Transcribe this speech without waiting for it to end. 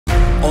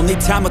Only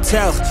time will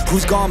tell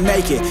who's gonna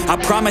make it. I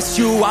promise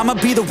you I'ma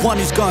be the one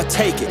who's gonna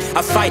take it.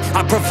 I fight,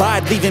 I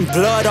provide, leaving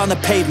blood on the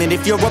pavement.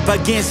 If you're up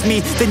against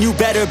me, then you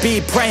better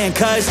be praying.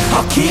 Cause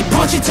I'll keep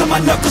punching till my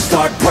knuckles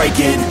start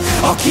breaking.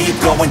 I'll keep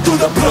going through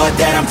the blood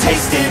that I'm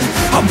tasting.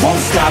 I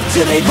won't stop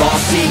till they've all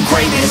seen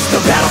greatness.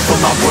 The battle for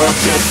my world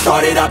just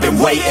started, I've been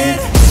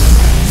waiting.